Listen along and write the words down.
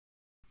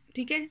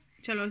ठीक है।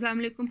 चलो अस्सलाम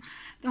वालेकुम।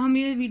 तो हम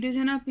ये वीडियो जो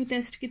है ना अपनी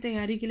टेस्ट की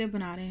तैयारी के लिए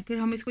बना रहे हैं, फिर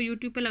हम इसको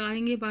यूट्यूब पे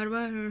लगाएंगे बार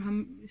बार और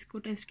हम इसको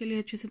टेस्ट के लिए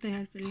अच्छे से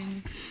तैयार कर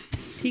लेंगे।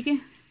 ठीक है,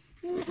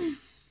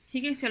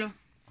 ठीक है। चलो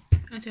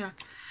अच्छा,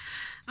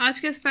 आज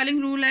का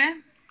स्पेलिंग रूल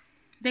है,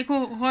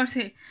 देखो गौर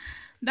से।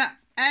 The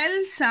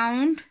L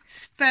sound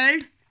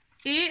spelled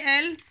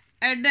AL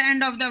at the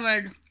end of the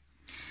word.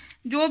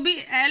 जो भी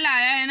एल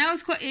आया है ना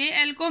उसको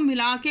AL को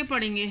मिला के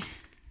पढ़ेंगे।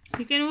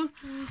 ठीक है नूर।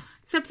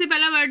 सबसे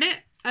पहला वर्ड है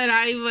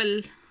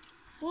अराइवल।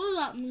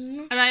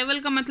 अराइवल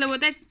का मतलब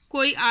होता है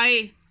कोई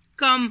आए,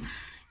 कम।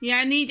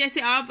 यानी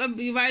जैसे आप अब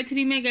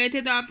Y3 में गए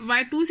थे तो आप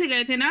Y2 से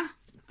गए थे ना,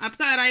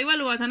 आपका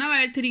अराइवल हुआ था ना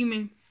Y3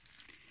 में।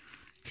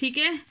 ठीक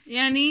है,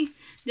 यानी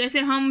जैसे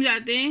हम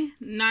जाते हैं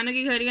नाना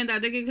के घर या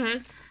दादा के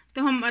घर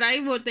तो हम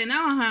अराइव होते हैं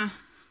ना, वहाँ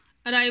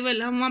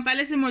अराइवल। हम वहाँ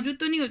पहले से मौजूद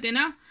तो नहीं होते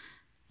ना।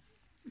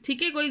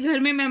 ठीक है, कोई घर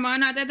में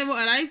मेहमान आता है तो वो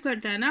अराइव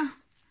करता है ना।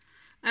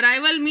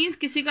 अराइवल मीन्स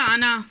किसी का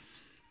आना।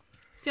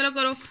 चलो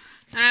करो,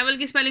 अराइवल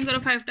की स्पेलिंग करो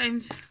 5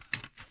 टाइम्स।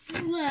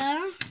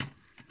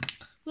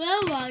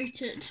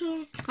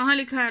 कहाँ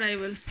लिखा है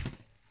अराइवल?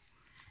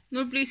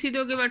 नो प्लीज सीधे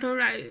होके बैठो,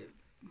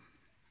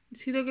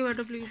 सीधे होके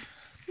बैठो प्लीज।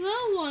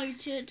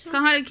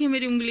 कहाँ रखी है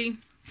मेरी उंगली?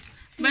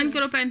 बंद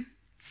करो पेन।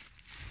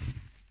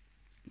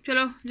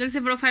 चलो जल्दी से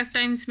पढ़ो 5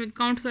 टाइम्स, में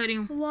काउंट कर रही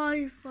हूँ।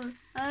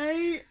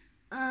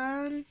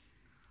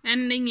 एन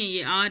नहीं है,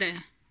 ये आर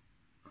है।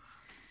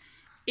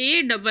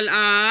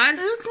 ARR।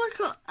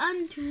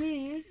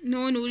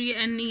 नो नूर, ये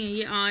एन नहीं है,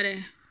 ये आर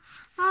है।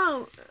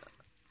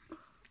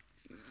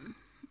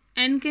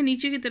 एन के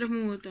नीचे की तरफ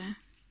मुंह होता है,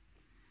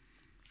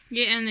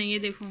 ये एन है, ये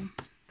देखो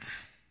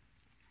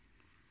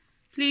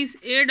प्लीज।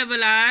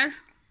 ARR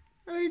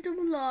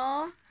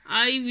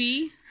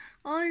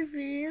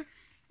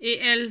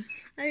IVAL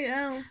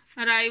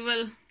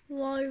arrival.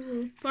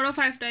 पढ़ो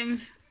 5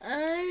 टाइम्स।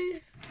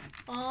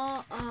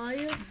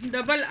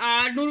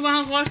 RR नूर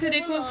वहाँ गौर से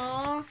देखो।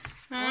 हाँ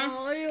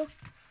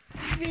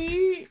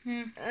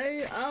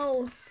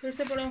फिर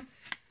से पढ़ो।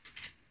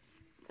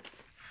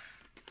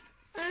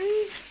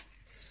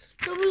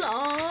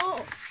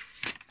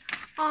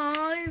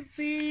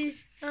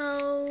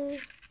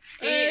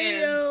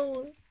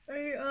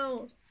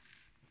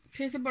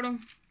 फिर से पढ़ो,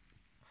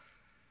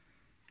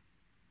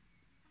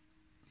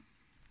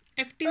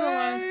 एक्टिव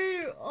आवाज।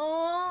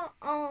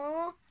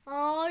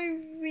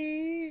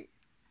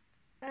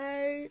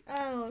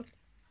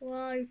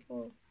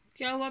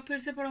 क्या हुआ? फिर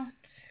से पढ़ो।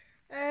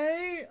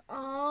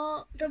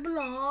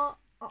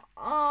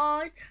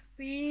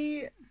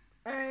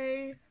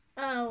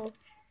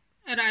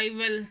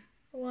 अराइवल।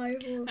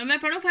 अब मैं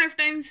पढ़ो 5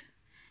 times.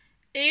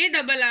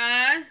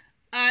 ARR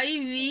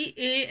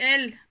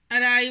IVAL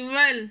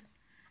arrival.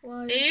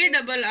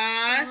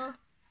 ARR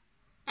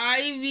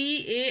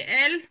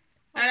IVAL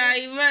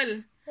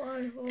arrival.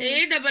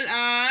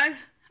 ARR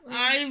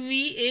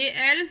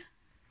IVAL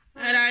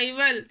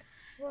arrival.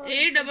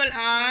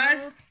 ARR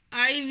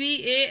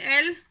IVAL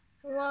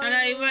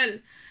arrival.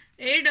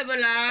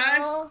 ARR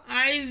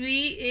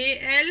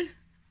IVAL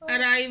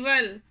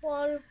arrival.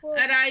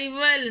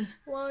 Arrival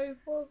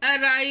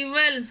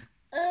arrival.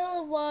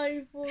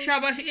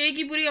 शाबाश, एक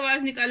ही पूरी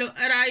आवाज निकालो।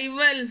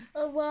 Arrival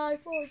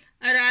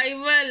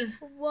arrival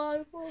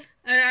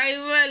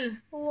arrival.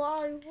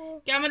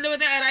 क्या मतलब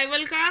होता है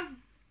अराइवल का?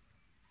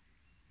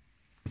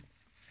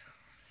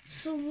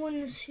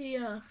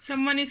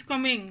 Someone is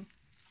coming।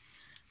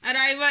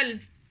 Arrival.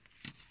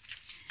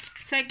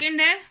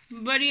 Second है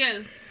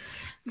बरियल।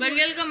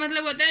 बरियल का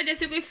मतलब होता है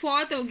जैसे कोई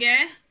फौत हो गया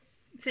है,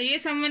 सही है,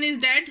 someone is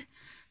dead।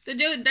 तो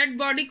जो डेड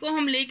बॉडी को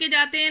हम लेके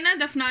जाते हैं ना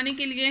दफनाने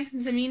के लिए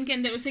जमीन के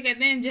अंदर, उसे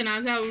कहते हैं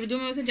जनाजा। उर्दू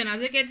में उसे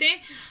जनाजा कहते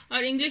हैं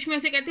और इंग्लिश में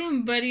उसे कहते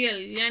हैं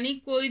बरियल। यानी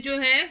कोई जो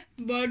है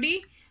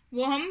बॉडी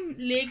वो हम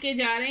लेके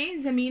जा रहे हैं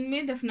जमीन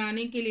में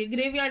दफनाने के लिए।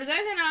 ग्रेवयार्ड गए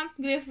थे ना आप,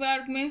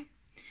 ग्रेवयार्ड में,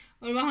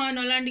 और वहाँ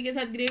नौला आंटी के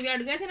साथ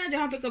ग्रेवयार्ड गए थे ना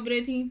जहाँ पे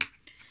कब्रें थी,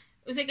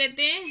 उसे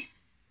कहते हैं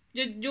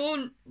जो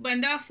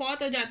बंदा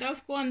फौत हो जाता है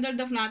उसको अंदर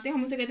दफनाते हैं,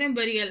 हम उसे कहते हैं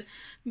बरियल।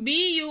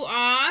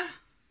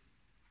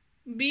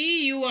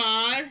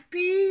 BURIAL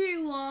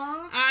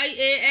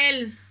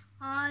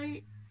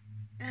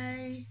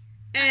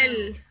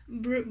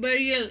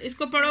burial.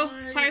 इसको पढ़ो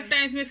 5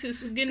 टाइम्स में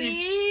गिने।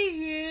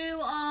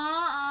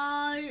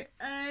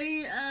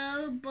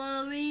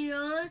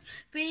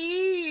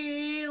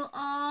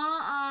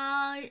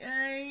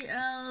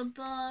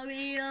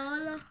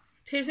 BURIAL।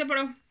 फिर से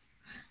पढ़ो।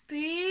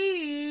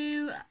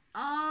 BURIAL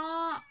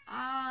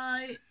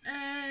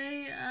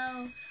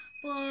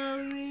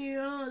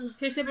burial.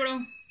 फिर से पढ़ो।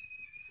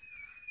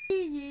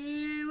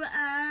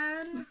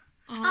 BURIAL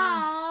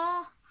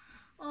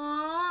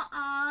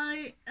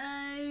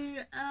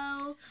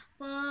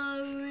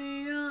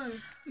burial।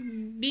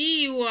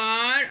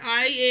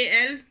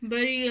 BURIAL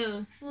burial।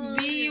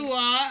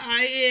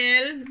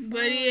 BURIAL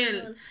burial।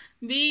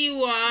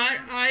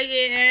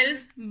 BURIAL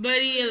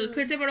burial।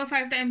 फिर से पढ़ो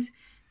 5 times.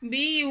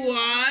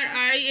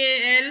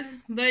 BURIAL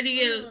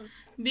burial।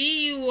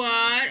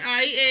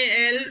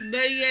 BURIAL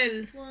burial।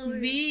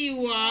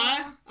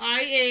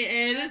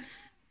 BURIAL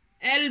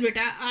L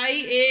बेटा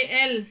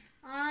IAL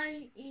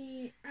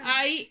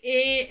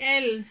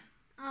IAL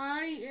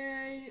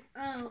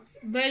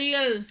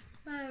burial.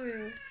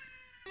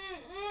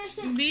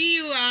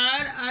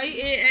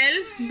 BURIAL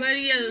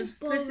burial.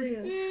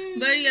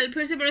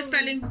 फिर से पढ़ो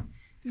स्पेलिंग.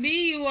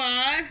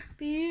 BURIAL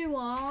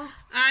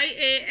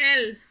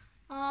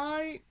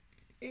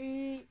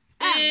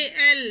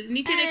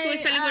नीचे देखो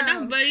स्पेलिंग पढ़ना.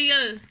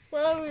 burial.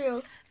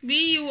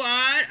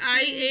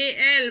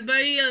 BURIAL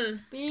burial.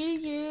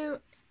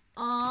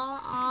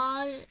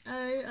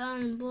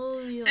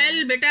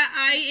 L बेटा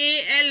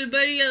IAL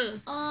burial.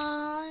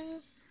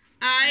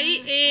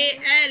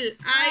 IAL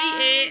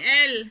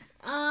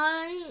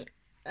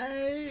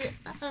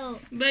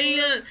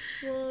burial.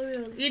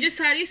 ये जो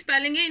सारी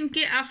स्पेलिंग है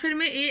इनके आखिर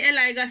में AL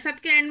आएगा.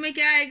 सबके एंड में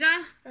क्या आएगा?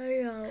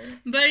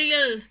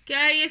 burial. क्या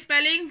है ये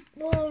स्पेलिंग?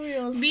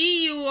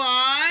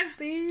 BURIAL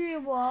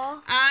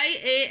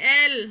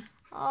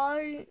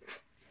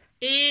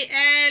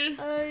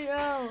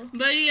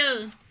burial.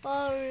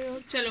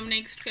 चलो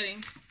नेक्स्ट करें.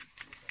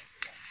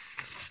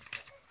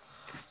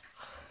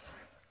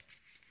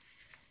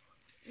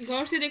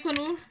 गौर से देखो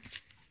नूर.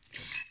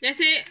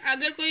 जैसे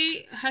अगर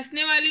कोई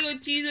हंसने वाली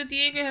चीज होती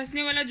है, कोई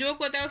हंसने वाला जोक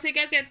होता है, उसे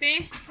क्या कहते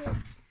हैं?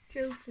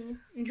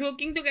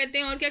 जोकिंग तो कहते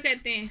हैं. और क्या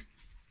कहते हैं?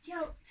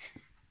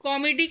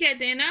 कॉमेडी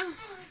कहते हैं ना.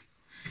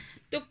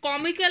 तो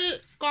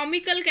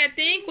कॉमिकल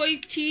कहते हैं कोई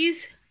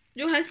चीज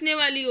जो हंसने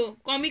वाली हो.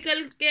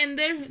 कॉमिकल के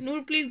अंदर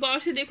नूर प्लीज गौर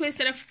से देखो इस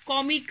तरफ.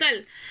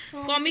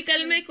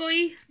 कॉमिकल में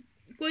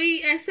कोई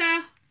ऐसा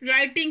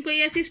राइटिंग, कोई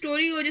ऐसी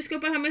स्टोरी हो जिसके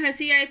ऊपर हमें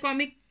हंसी आए.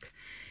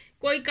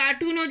 कोई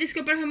कार्टून हो जिसके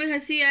ऊपर हमें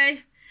हंसी आए,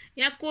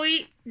 या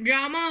कोई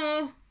ड्रामा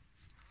हो,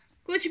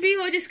 कुछ भी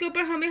हो जिसके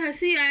ऊपर हमें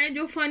हंसी आए,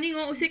 जो फनी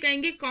हो, उसे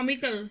कहेंगे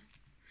comical.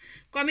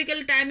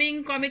 Comical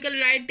timing, comical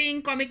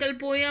writing, comical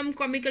poem,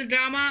 comical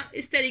drama,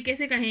 इस तरीके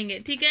से कहेंगे.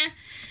 ठीक है.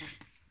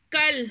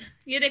 कल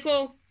ये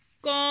देखो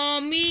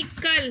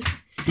कॉमिकल.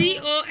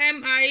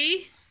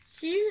 COMI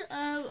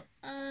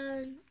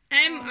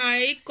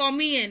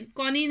कॉमियन.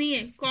 कॉनी नहीं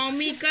है.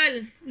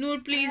 Comical. Noor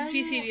please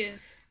be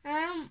serious.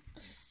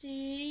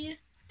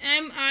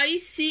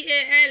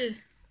 MICAL.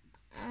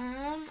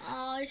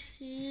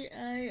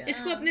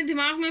 इसको अपने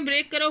दिमाग में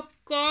ब्रेक करो.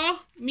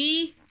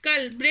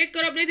 कॉमिकल. ब्रेक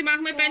करो अपने दिमाग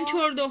में. पेन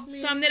छोड़ दो,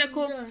 सामने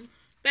रखो.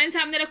 पेन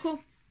सामने रखो,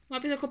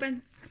 वापस रखो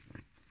पेन.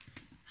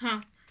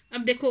 हाँ,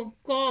 अब देखो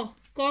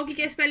कॉ की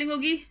क्या स्पेलिंग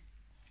होगी?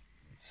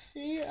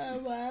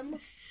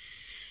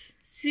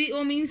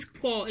 CO मीन्स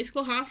कॉ.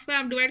 इसको हाफ पे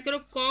आप डिवाइड करो.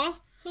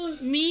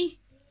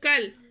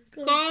 कॉमिकल.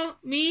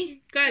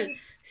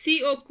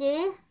 CO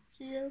को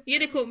ये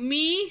देखो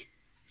मी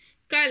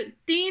कल.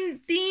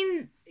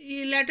 तीन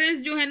लेटर्स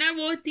जो है ना,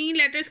 वो 3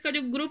 लेटर्स का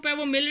जो ग्रुप है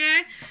वो मिल रहा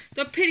है,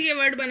 तो फिर ये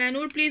वर्ड बना.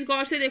 नूर प्लीज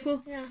गौर से देखो.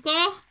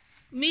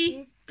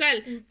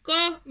 कॉमिकल.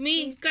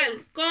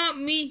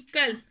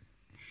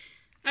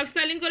 अब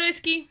स्पेलिंग करो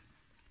इसकी.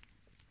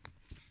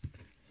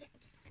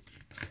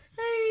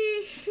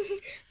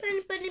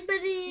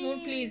 नूर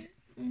प्लीज.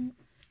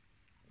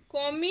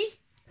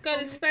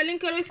 कॉमिकल स्पेलिंग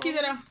करो इसकी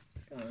जरा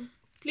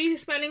प्लीज.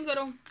 स्पेलिंग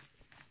करो.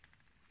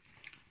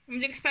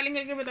 मुझे स्पेलिंग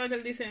करके बताओ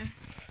जल्दी से.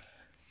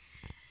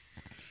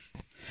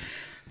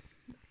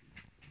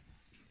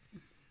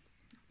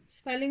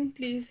 Spelling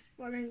please.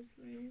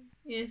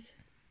 यस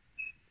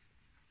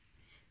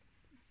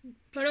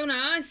पढ़ो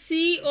ना.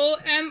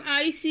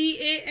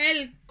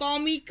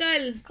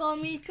 COMICAL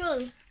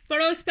comical.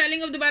 पढ़ो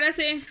स्पेलिंग अब दोबारा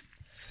से.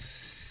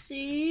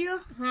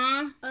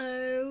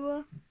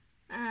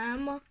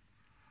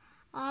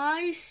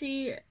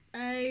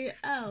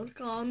 COMICAL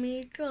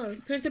comical.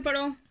 फिर से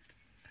पढ़ो.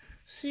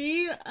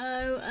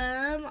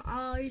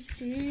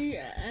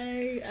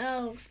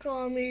 COMICAL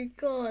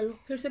comical.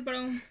 फिर से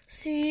पढ़ो.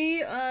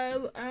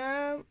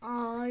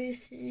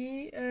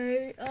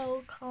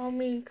 COMICAL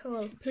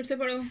comical. फिर से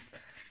पढ़ो.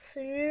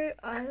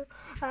 COMICAL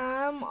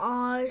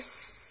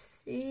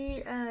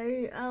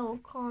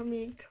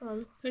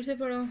comical. फिर से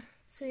पढ़ो.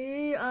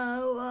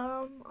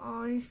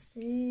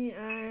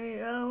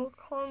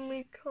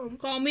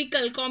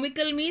 COMICAL.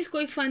 कॉमिकल मीन्स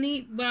कोई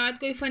फनी बात,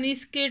 कोई फनी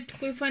स्किट,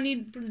 कोई funny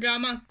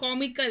drama.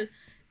 Comical.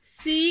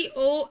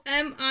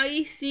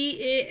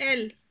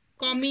 COMICAL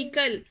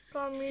comical.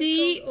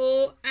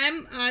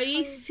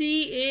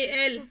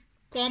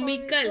 COMICAL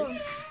comical.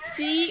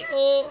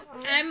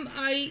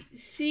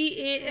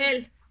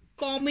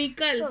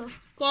 COMICAL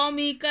comical.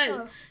 COMICAL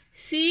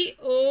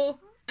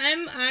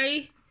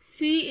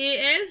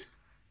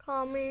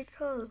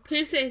comical.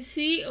 फिर से.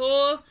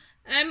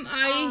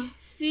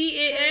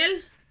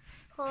 COMICAL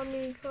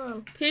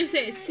comical. फिर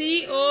से.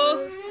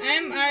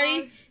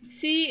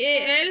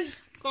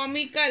 COMICAL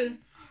comical.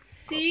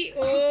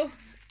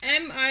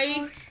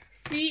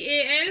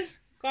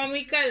 COMICAL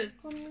comical.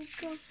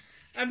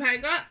 अब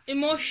आएगा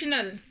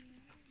इमोशनल.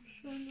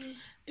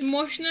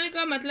 इमोशनल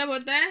का मतलब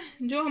होता है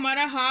जो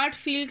हमारा हार्ट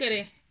फील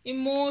करे.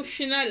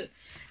 इमोशनल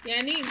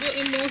यानी जो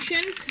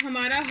इमोशंस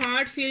हमारा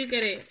हार्ट फील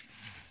करे.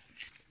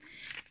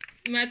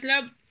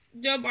 मतलब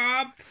जब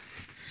आप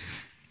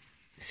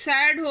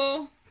सैड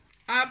हो,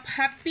 आप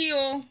हैप्पी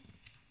हो.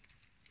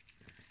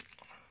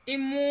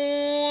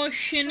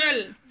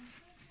 इमोशनल.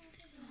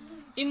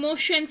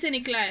 इमोशन से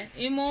निकला है,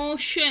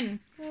 इमोशन।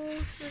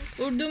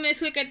 उर्दू में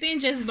इसको कहते हैं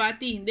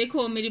जज्बाती।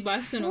 देखो मेरी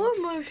बात सुनो,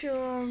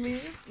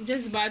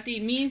 जज्बाती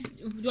मीन्स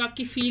जो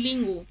आपकी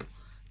फीलिंग हो,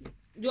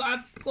 जो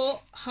आपको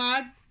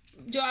हार्ट,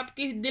 जो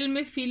आपके दिल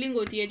में फीलिंग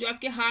होती है, जो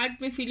आपके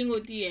हार्ट में फीलिंग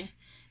होती है,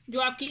 जो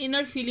आपकी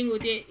इनर फीलिंग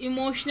होती है,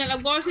 इमोशनल।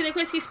 अब गौर से देखो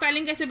इसकी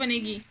स्पेलिंग कैसे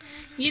बनेगी,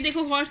 ये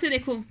देखो गौर से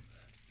देखो।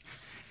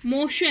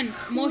 मोशन,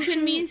 मोशन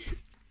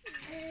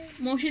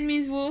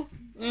मीन्स वो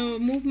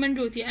मूवमेंट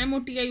होती है,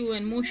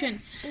 MOTION, मोशन।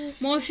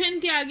 मोशन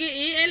के आगे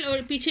AL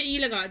और पीछे E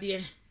लगा दिया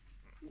है।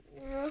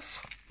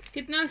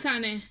 कितना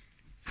आसान है।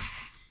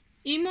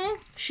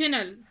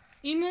 इमोशनल,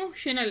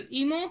 इमोशनल,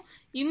 इमो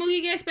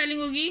की क्या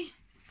स्पेलिंग होगी?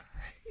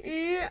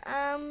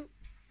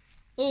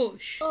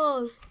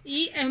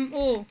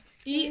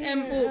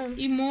 EMO,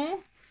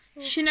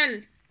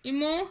 emotional,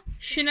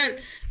 emotional.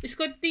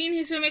 इसको 3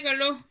 हिस्सों में कर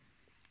लो।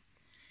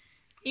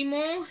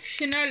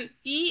 Emotional,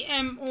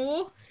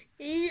 EMO।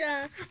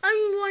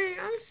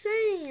 I'm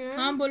saying it.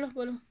 हाँ बोलो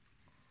बोलो।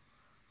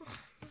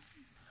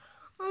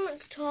 I'm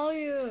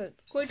tired.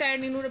 कोई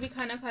टायर्ड नहीं, नूर अभी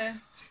खाना खाया।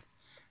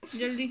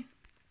 जल्दी,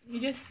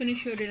 जस्ट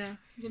फिनिश योर डिनर,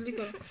 जल्दी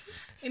करो।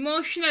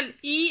 Emotional,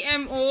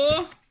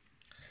 EMO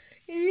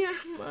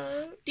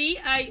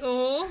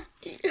TIO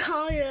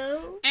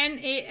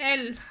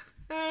NAL।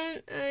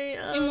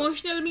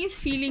 Emotional means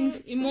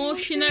feelings,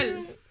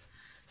 emotional.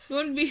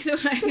 Don't be so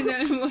like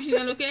that,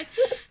 emotional, okay.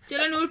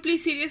 चलो नूर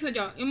प्लीज सीरियस हो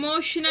जाओ।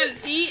 Emotional,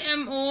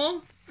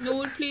 EMO।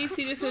 Noor please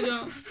serious हो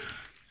जाओ।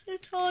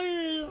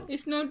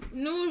 इट्स नॉट,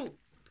 नूर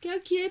क्या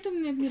किया है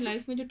तुमने अपनी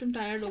लाइफ में जो तुम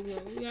टायर्ड हो गए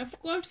हो? Of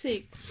God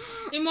sake.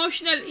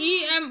 Emotional,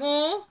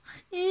 EMO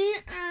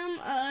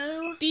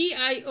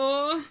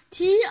TIO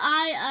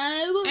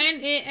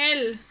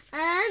NAL।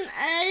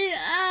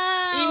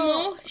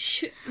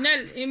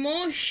 Emotional,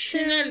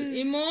 emotional,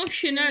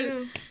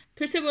 emotional.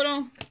 फिर से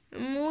बोलो,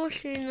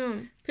 Emotional.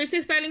 फिर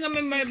से स्पेलिंग का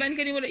मैं बंद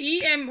करी, बोलो।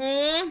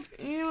 EMO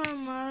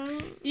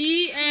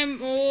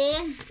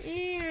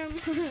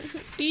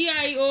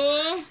TIO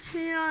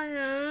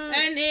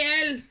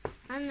NAL।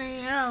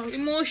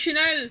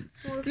 Emotional.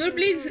 Noor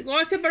please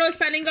गौर से पढ़ो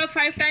स्पेलिंग का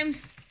 5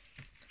 times.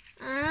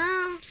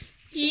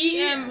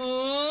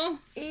 EMO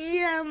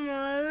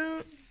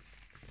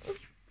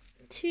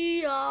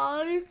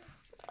TIONAL।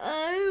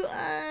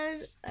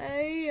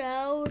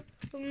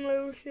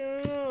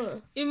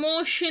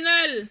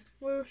 Emotional,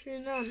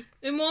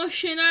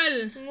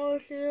 emotional,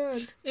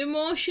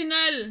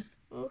 emotional,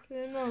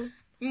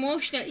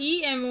 emotional.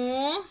 EMO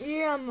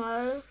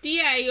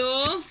TIO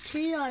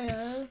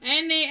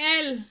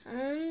NAL।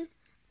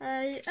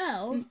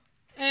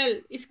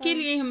 इसके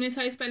लिए हमने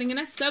सारी स्पेलिंग है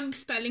ना, सब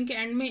स्पेलिंग के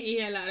एंड में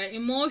AL आ रहा है।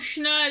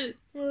 इमोशनल,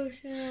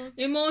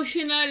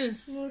 इमोशनल,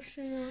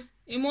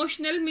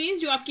 इमोशनल मीन्स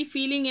जो आपकी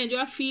फीलिंग है, जो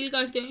आप फील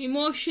करते हो,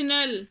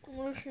 इमोशनल।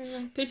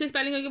 फिर से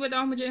स्पेलिंग करके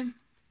बताओ मुझे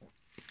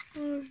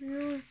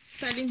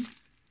स्पेलिंग।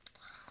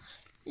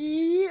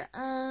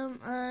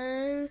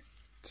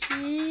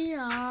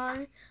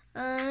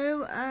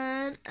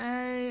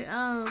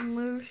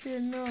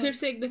 EMOTIONAL। फिर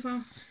से एक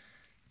दफा।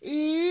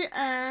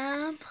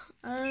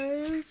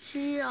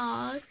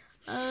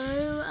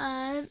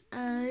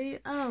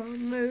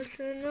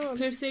 EMOTIONAL।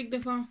 फिर से एक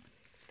दफा।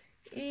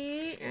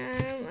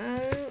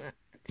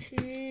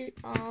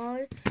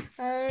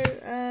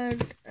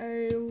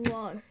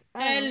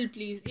 L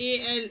please,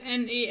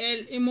 ALNAL।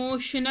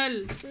 Emotional,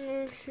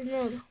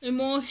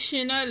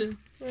 emotional.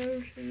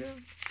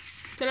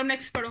 चलो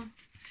नेक्स्ट पढ़ो।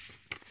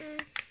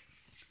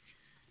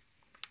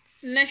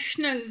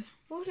 नेशनल,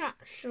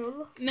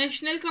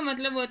 नेशनल का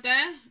मतलब होता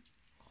है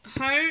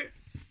हर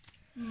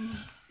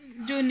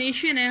जो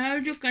नेशन है, हर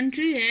जो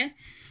कंट्री है,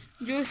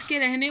 जो उसके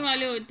रहने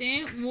वाले होते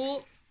हैं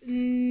वो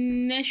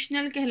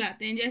नेशनल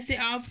कहलाते हैं। जैसे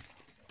आप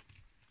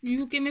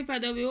UK में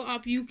पैदा हुए हो,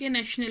 आप UK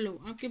नेशनल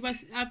हो। आपके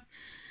पास, आप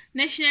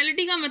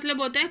नेशनैलिटी का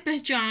मतलब होता है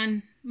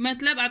पहचान,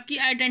 मतलब आपकी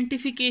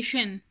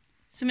आइडेंटिफिकेशन,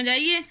 समझ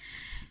आइए।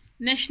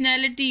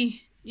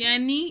 नेशनैलिटी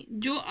यानी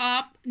जो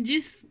आप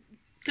जिस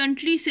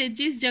कंट्री से,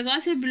 जिस जगह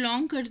से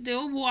बिलोंग करते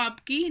हो, वो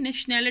आपकी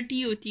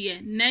नेशनैलिटी होती है,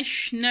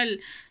 नेशनल,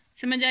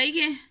 समझ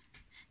आइए।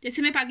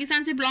 जैसे मैं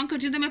पाकिस्तान से बिलोंग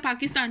करती हूँ तो मैं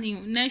पाकिस्तानी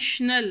हूँ,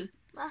 नेशनल।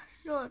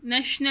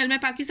 नेशनल, मैं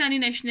पाकिस्तानी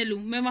नेशनल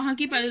हूँ, मैं वहाँ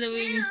की पैदा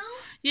हुई हूँ।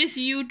 Yes,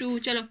 you to.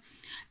 चलो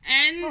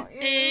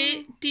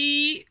NAT,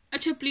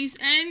 अच्छा प्लीज,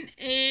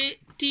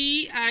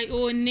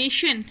 NATIO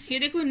नेशन। ये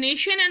देखो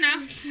नेशन है ना,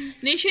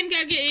 नेशन के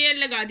आगे AL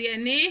लगा दिया है,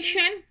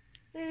 nation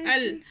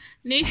L,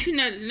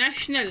 national,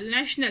 national,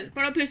 national.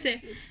 पढ़ो फिर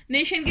से,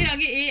 नेशन के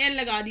आगे AL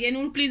लगा दिया।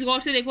 नूर प्लीज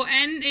गौर से देखो,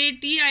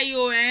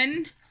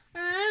 NATION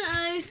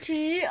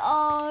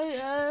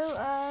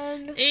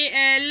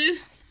AL,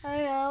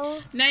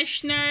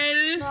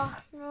 नेशनल,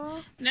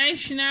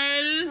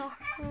 नेशनल।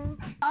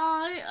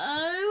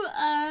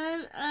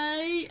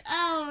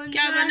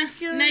 क्या बना?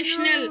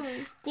 नेशनल।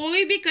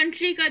 कोई भी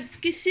कंट्री का,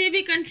 किसी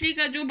भी कंट्री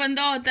का जो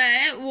बंदा होता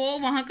है वो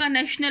वहाँ का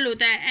नेशनल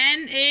होता है।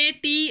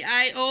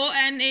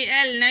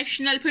 NATIONAL,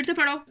 national. फिर से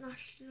पढ़ो,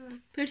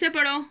 फिर से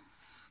पढ़ो।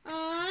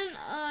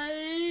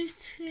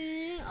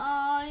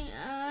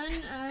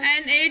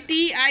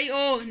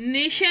 NATIO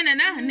नेशन है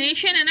ना,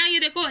 नेशन है ना, ये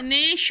देखो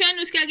नेशन,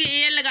 उसके आगे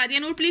AL लगा दिया।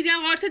 नोट प्लीज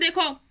यहाँ गौर से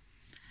देखो,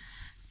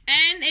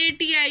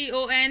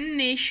 NATION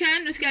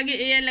नेशन, उसके आगे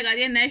AL लगा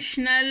दिया,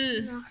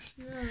 नेशनल,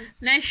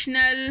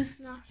 नेशनल।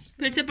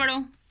 फिर से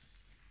पढ़ो,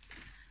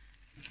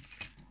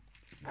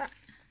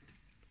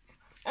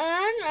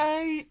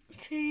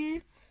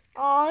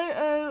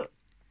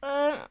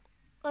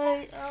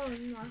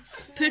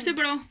 फिर से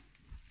पढ़ो,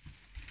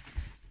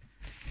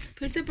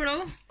 फिर से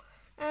पढ़ो,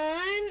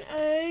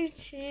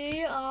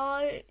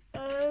 NATIONAL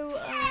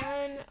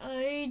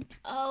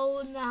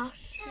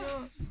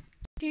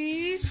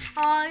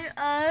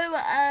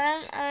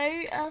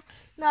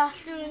national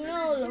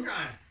national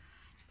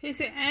फिर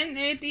से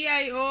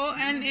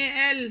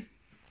NATIONAL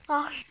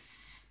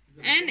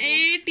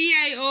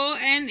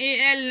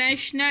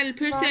नेशनल।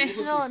 फिर से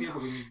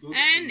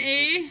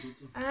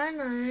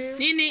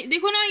नहीं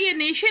देखो ना, ये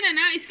नेशन है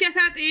ना, इसके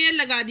साथ AL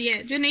लगा दिया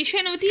है। जो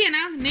नेशन होती है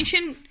ना,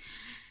 नेशन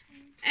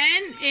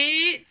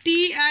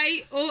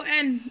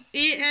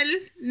NATIONAL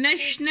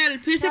नेशनल।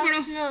 फिर से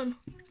पढ़ो,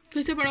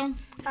 फिर से पढ़ो,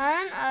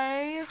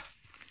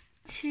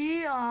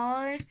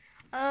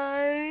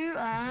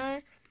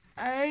 NATIONAL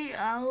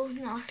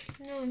national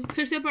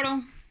फिर से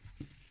पढ़ो,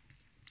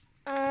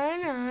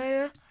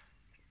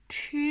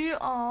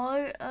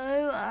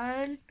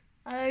 NATIONAL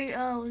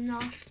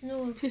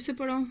national फिर से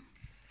पढ़ो,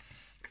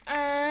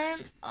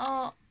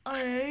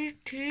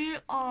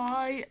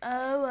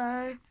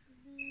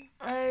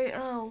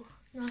 NATIONAL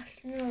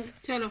national।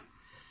 चलो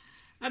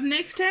अब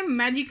नेक्स्ट है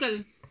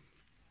मैजिकल।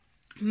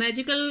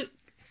 मैजिकल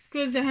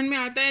के जहन में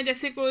आता है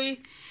जैसे कोई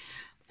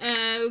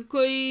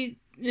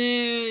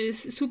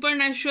सुपर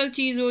नेचुरल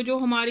चीज हो जो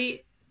हमारी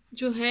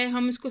जो है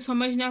हम इसको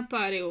समझ ना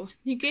पा रहे हो।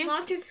 ठीक है,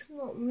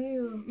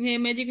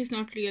 मैजिक इज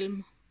नॉट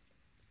रियल।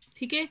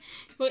 ठीक है,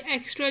 कोई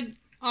एक्स्ट्रा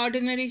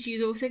ऑर्डिनरी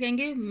चीज हो उसे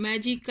कहेंगे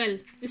मैजिकल।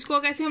 इसको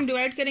कैसे हम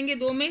डिवाइड करेंगे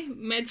दो में,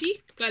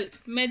 मैजिकल,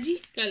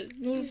 मैजिकल।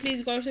 नूर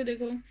प्लीज गौर से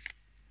देखो,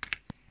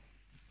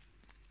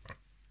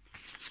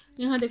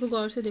 यहाँ देखो,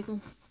 गौर से देखो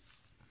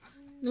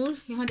नूर,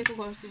 यहाँ देखो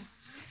गौर से,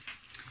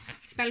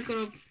 स्पेल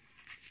करो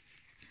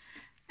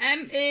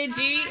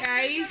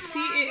MAGICAL।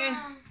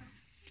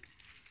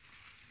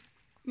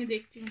 मैं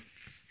देखती हूँ,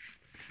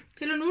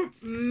 चलो नूर,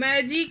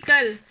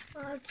 मैजिकल,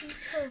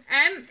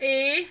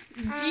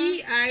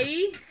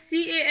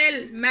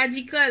 MAGICAL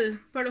मैजिकल।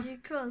 पढ़ो,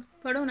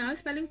 पढ़ो ना,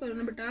 स्पेलिंग करो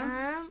ना बेटा।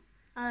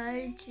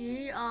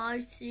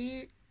 MAGICAL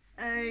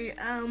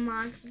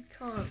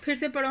magical। फिर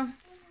से पढ़ो,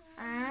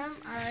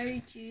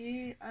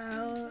 MAGICAL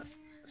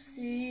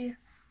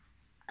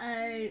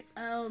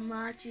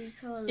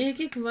magical।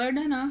 एक एक वर्ड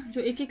है ना,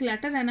 जो एक एक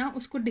लेटर है ना,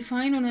 उसको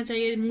डिफाइन होना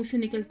चाहिए मुंह से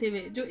निकलते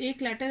हुए। जो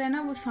एक लेटर है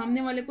ना, वो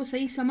सामने वाले को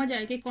सही समझ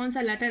आए कि कौन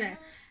सा लेटर है।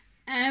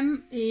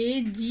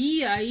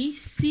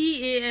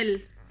 MAGICAL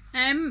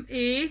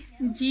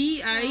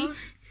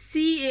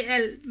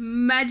MAGICAL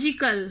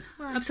magical.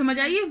 अब समझ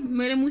आइए,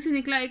 मेरे मुंह से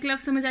निकला एक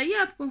लफ्ज समझ आइए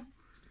आपको,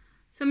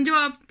 समझो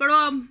आप, पढ़ो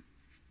अब।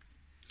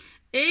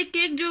 एक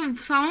एक जो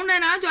साउंड है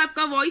ना, जो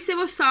आपका वॉइस है,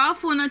 वो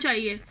साफ होना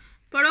चाहिए।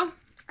 पढ़ो,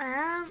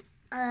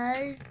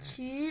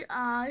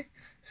 MAGICAL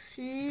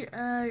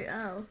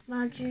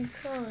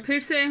magical। फिर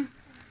से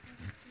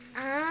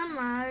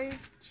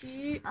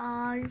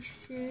MAGICAL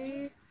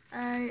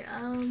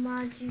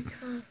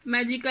magical।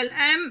 Magical,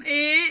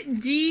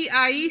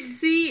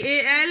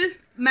 MAGICAL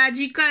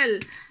magical.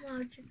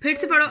 फिर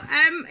से पढ़ो,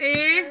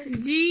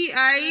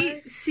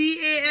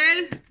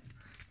 MAGICAL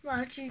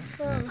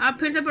magical। आप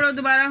फिर से पढ़ो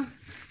दोबारा,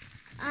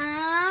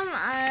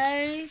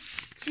 MAGICAL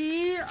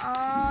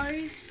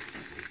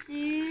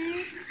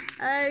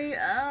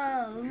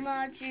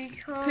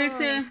magical। फिर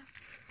से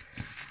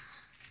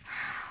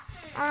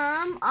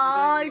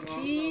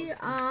MAGICAL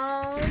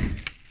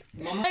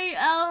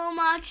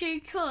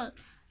magical।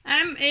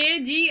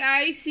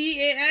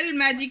 MAGICAL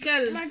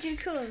magical.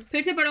 magical।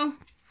 फिर से पढ़ो,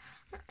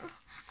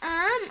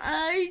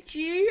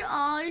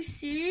 MAGICAL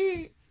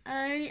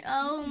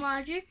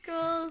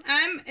magical।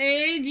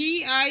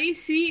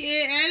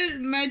 MAGICAL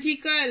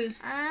magical.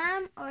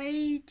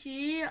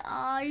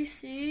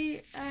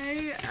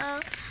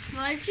 MAGICAL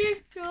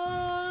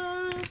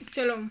magical।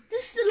 चलो,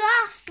 This is the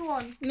last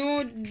one।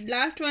 No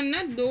last one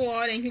ना, दो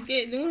और हैं,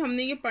 क्योंकि नूर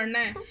हमने ये पढ़ना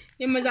है,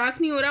 ये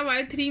मजाक नहीं हो रहा।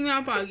 Y3 में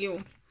आप आगे हो,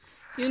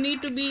 you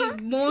need to be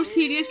more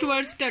serious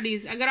towards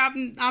studies. अगर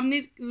आपने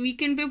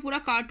वीकेंड पे पूरा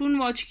कार्टून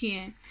वॉच किए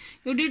हैं,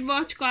 you did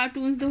watch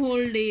cartoons the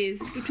whole days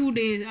 2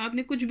 days,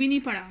 आपने कुछ भी नहीं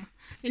पढ़ा,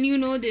 and you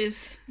know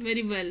this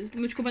very well,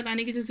 मुझको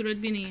बताने की तो ज़रूरत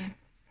भी नहीं है।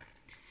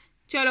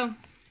 चलो,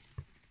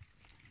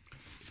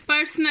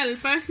 पर्सनल।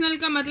 पर्सनल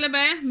का मतलब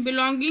है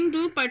बिलोंगिंग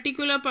टू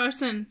पर्टिकुलर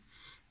पर्सन।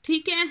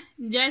 ठीक है,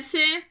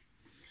 जैसे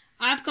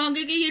आप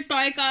कहोगे कि ये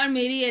टॉय कार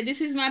मेरी है,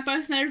 this is my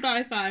personal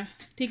toy car.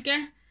 ठीक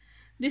है,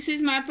 this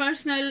is my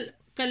personal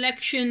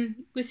collection,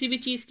 किसी भी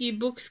चीज़ की,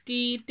 बुक्स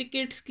की,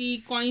 टिकट्स की,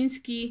 कॉइन्स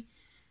की।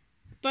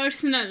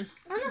 पर्सनल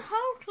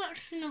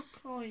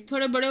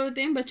थोड़े बड़े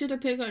होते हैं बच्चे तो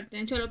फिर करते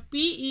हैं। चलो,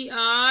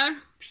 PER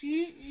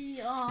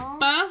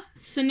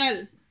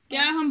पर्सनल,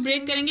 क्या हम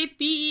ब्रेक करेंगे?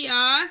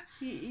 PER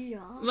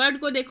P-E-R. वर्ड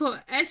को देखो,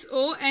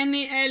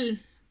 SONAL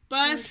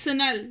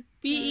पर्सनल,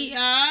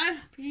 PER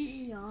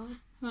P-E-R.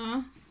 हाँ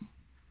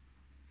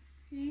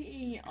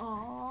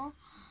P-E-R.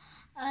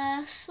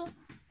 S-O-N-A-L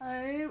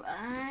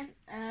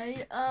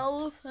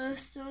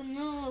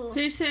personal.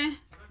 फिर से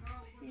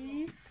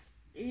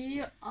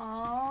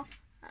P-E-R.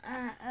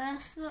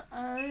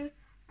 S-O-N-A-L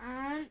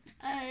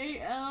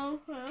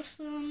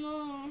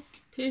personal.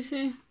 फिर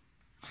से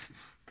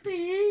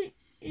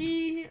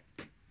P-E-R-N-A-L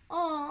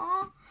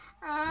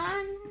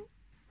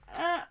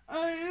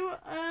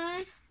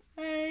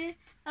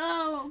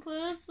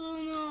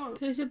personal.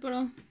 फिर से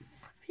पढ़ो।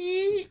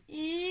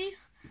 P-E-R-S-O-N-A-L.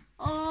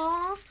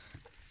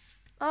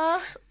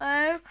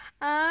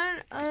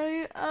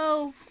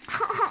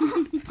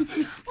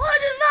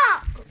 What is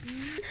that?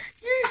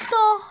 You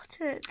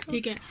started.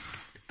 ठीक है,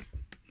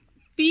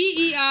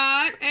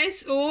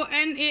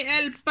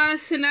 PERSONAL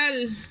पर्सनल,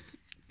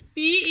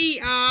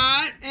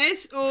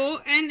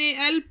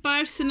 PERSONAL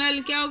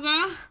पर्सनल क्या होगा?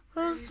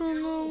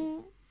 Personal.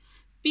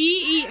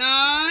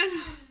 PER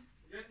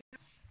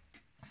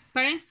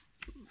पढ़े,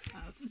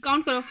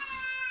 काउंट करो।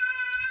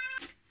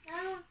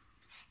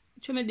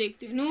 अच्छा मैं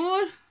देखती हूँ।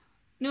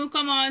 नूर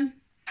कम ऑन,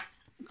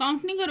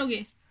 काउंट नहीं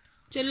करोगे?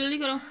 चलो जल्दी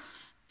करो।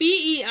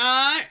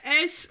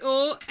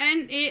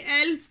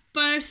 PERSONAL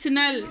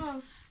personal,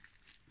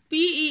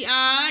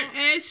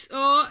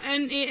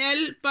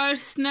 PERSONAL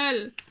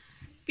personal,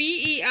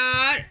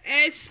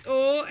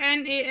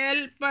 PERSONAL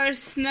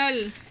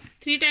personal.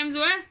 3 times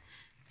हुआ है।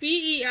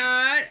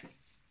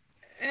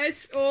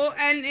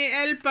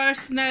 PERSONAL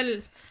personal,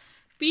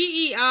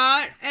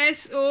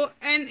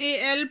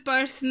 PERSONAL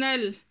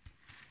personal,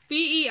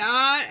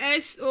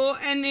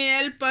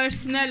 PERSONAL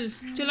personal.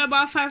 चलो अब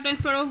आप 5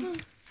 टाइम्स पढ़ो।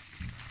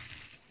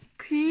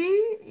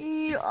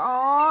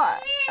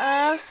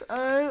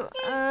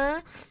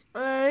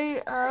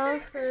 P-E-R-S-O-N-A-L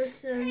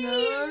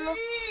personal.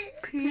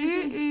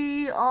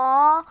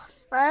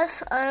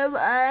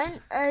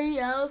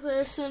 P-E-R-S-O-N-A-L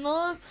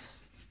personal.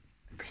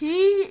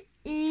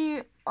 P-E-R-S-O-N-A-L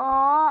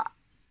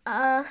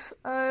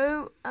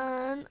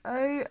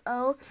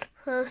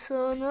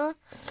personal.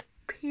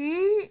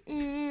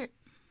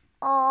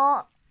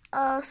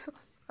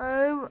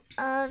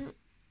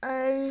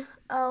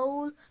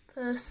 P-E-R-S-O-N-A-L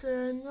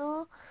personal.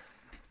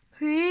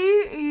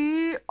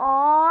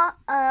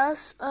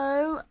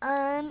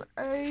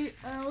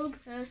 P-E-R-S-O-N-A-L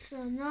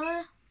personal.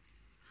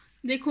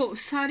 देखो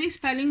सारी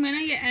स्पेलिंग में ना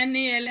ये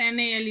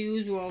NAL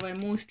यूज हुआ है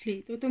मोस्टली,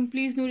 तो तुम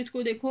प्लीज नूर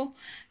इसको देखो,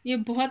 ये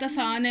बहुत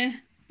आसान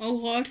है और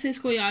गौर से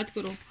इसको याद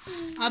करो।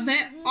 अब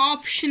है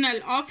ऑप्शनल।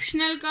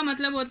 ऑप्शनल का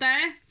मतलब होता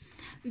है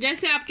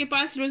जैसे आपके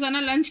पास रोजाना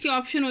लंच के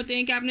ऑप्शन होते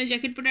हैं कि आपने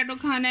जैकेट पोटैटो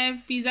खाना है,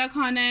 पिज्जा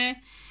खाना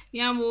है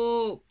या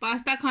वो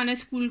पास्ता खाना है,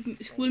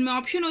 स्कूल में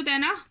ऑप्शन होता है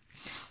ना।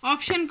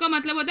 ऑप्शन का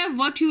मतलब होता है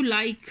व्हाट यू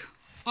लाइक,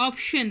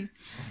 ऑप्शन।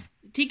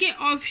 ठीक है,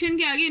 ऑप्शन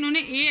के आगे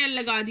इन्होंने AL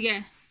लगा दिया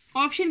है।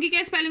 ऑप्शन की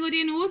क्या स्पेलिंग होती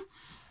है नूर?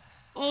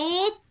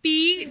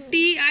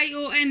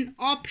 OPTION,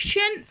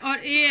 ऑप्शन, और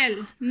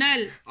AL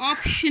नल,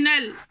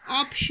 ऑप्शनल,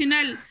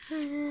 ऑप्शनल।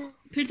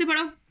 फिर से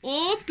पढ़ो,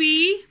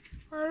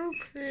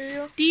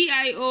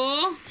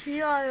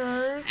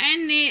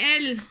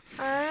 OPTIONAL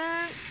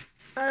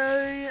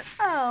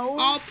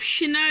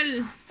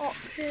ऑप्शनल।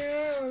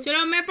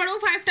 चलो मैं पढ़ूं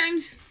 5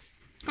 टाइम्स,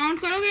 काउंट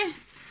करोगे?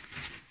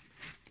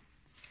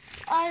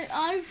 I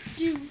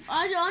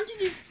want to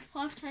do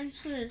 5 times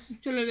first.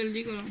 चलो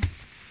जल्दी करो।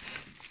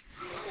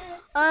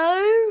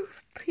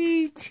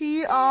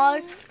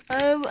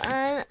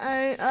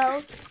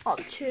 OPTIONAL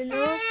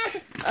optional.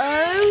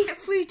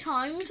 3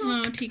 times.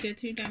 हाँ ठीक है,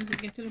 3 टाइम्स हो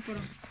गया। चलो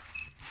पढ़ो।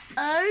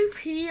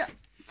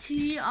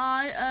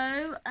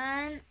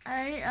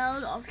 OPTIONAL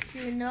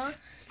optional.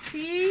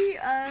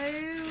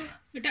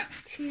 बेटा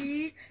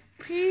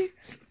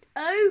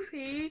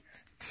OPTIONAL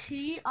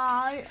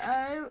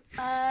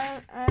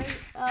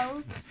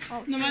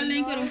नमाज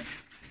नहीं करो।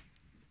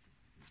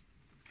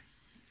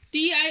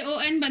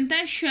 TION बनता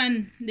है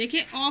शन।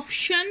 देखिए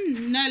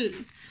ऑप्शनल।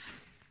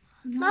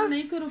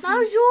 नहीं करो।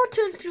 Now it's your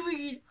turn to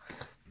read.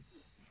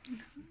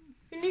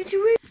 You need to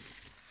read.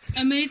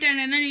 अब मेरी टर्न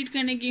है ना रीड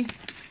करने की।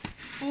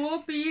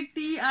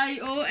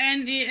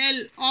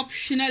 OPTIONAL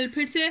optional.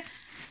 फिर से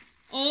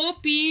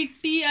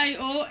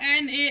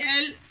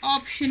OPTIONAL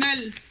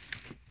ऑप्शनल।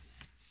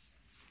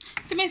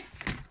 तुम्हें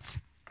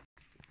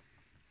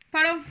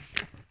पढ़ो।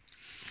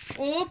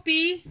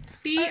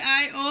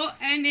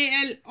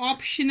 OPTIONAL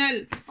optional,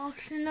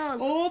 Optional.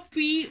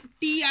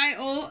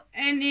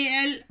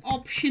 OPTIONAL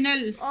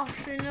optional.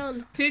 Optional.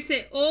 फिर से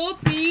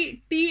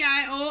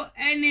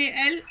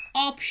OPTIONAL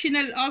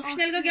ऑप्शनल।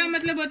 ऑप्शनल का क्या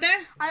मतलब होता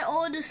है? I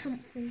order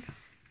something.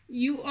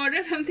 You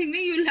order something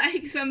नहीं, यू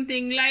लाइक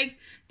समथिंग। लाइक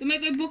तुम्हें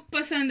कोई बुक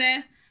पसंद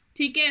है,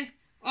 ठीक है।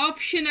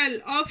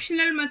 ऑप्शनल,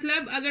 ऑप्शनल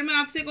मतलब अगर मैं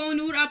आपसे कहूँ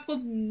नूर आपको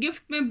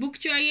गिफ्ट में बुक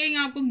चाहिए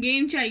या आपको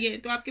गेम चाहिए,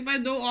 तो आपके पास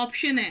 2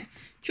 ऑप्शन है,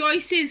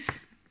 choices.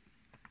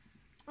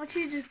 What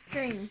is the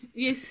thing?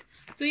 Yes,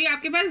 तो ये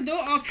आपके पास 2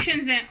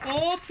 ऑप्शंस हैं।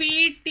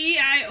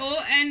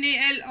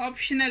 OPTIONAL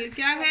ऑप्शनल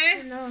क्या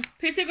है? No.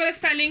 फिर से करो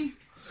स्पेलिंग।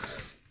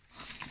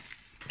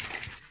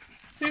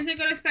 फिर से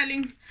करो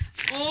स्पेलिंग,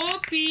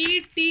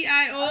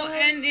 OPTIONAL,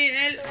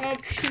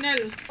 ऑप्शनल।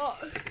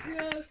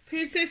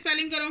 फिर से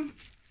स्पेलिंग करो,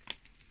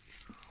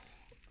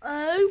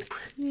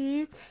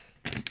 OPTIONAL,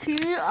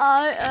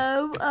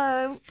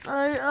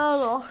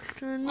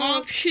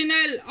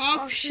 optional,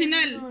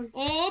 optional,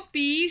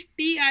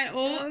 OPTIONAL,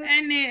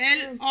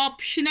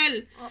 optional,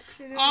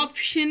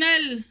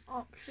 optional.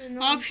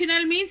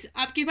 Optional means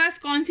आपके पास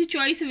कौन सी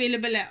चॉइस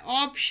अवेलेबल है,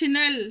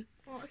 ऑप्शनल।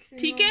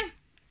 ठीक है,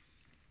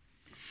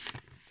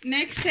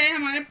 नेक्स्ट है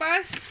हमारे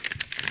पास,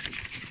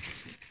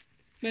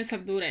 बस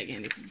सब दूर रह गए,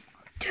 देखो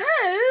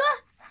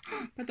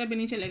पता भी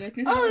नहीं चलेगा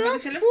इतने सारे पता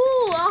चला।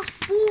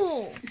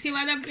 इसके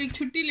बाद आप एक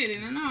छुट्टी ले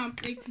लेना ना,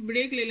 आप एक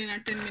ब्रेक ले लेना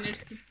 10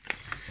 मिनट्स की।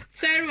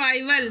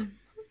 सर्वाइवल,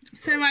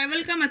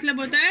 सर्वाइवल का मतलब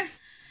होता है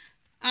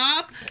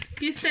आप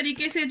किस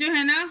तरीके से जो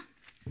है ना,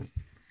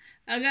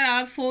 अगर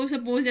आप फॉर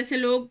सपोज जैसे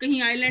लोग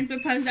कहीं आइलैंड पे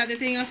फंस जाते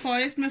थे या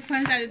फॉरेस्ट में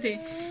फंस जाते थे,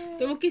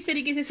 तो वो किस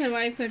तरीके से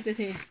सर्वाइव करते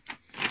थे,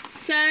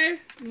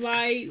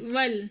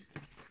 survival.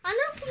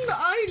 from the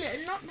island,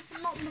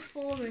 not the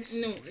forest.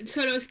 No,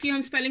 चलो उसकी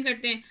हम स्पेलिंग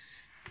करते हैं,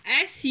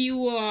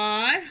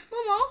 SUR।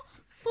 Mama,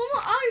 from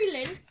the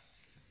island,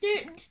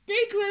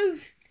 they grow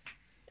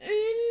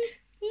in.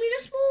 You mean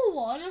a small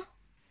one?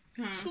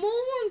 हाँ, Small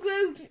one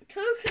grows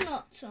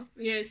coconuts.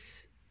 yes,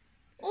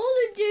 All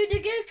they do, they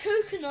get a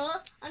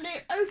coconut and they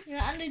open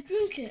it and they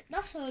drink it.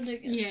 That's how they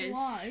get yes,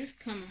 alive.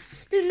 come on,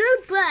 There's no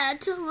bread.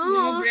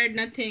 no bread,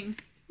 nothing।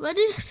 Where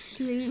do they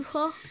sleep?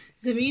 Huh?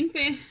 जमीन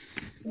पे,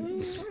 In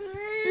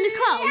the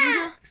cold.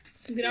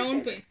 Ground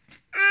पे।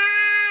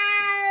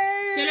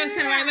 चलो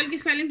survival की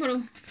spelling पढ़ो,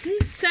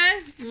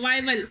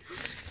 survival,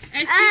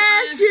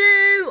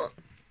 S-U-R-R-V-I-V-A-L.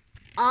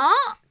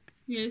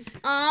 Yes,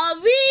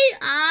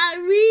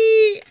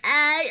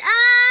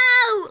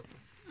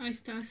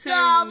 आहिस्ता,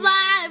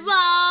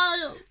 Survival.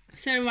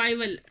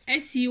 Survival,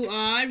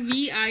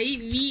 SURVIVAL,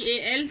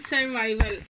 survival.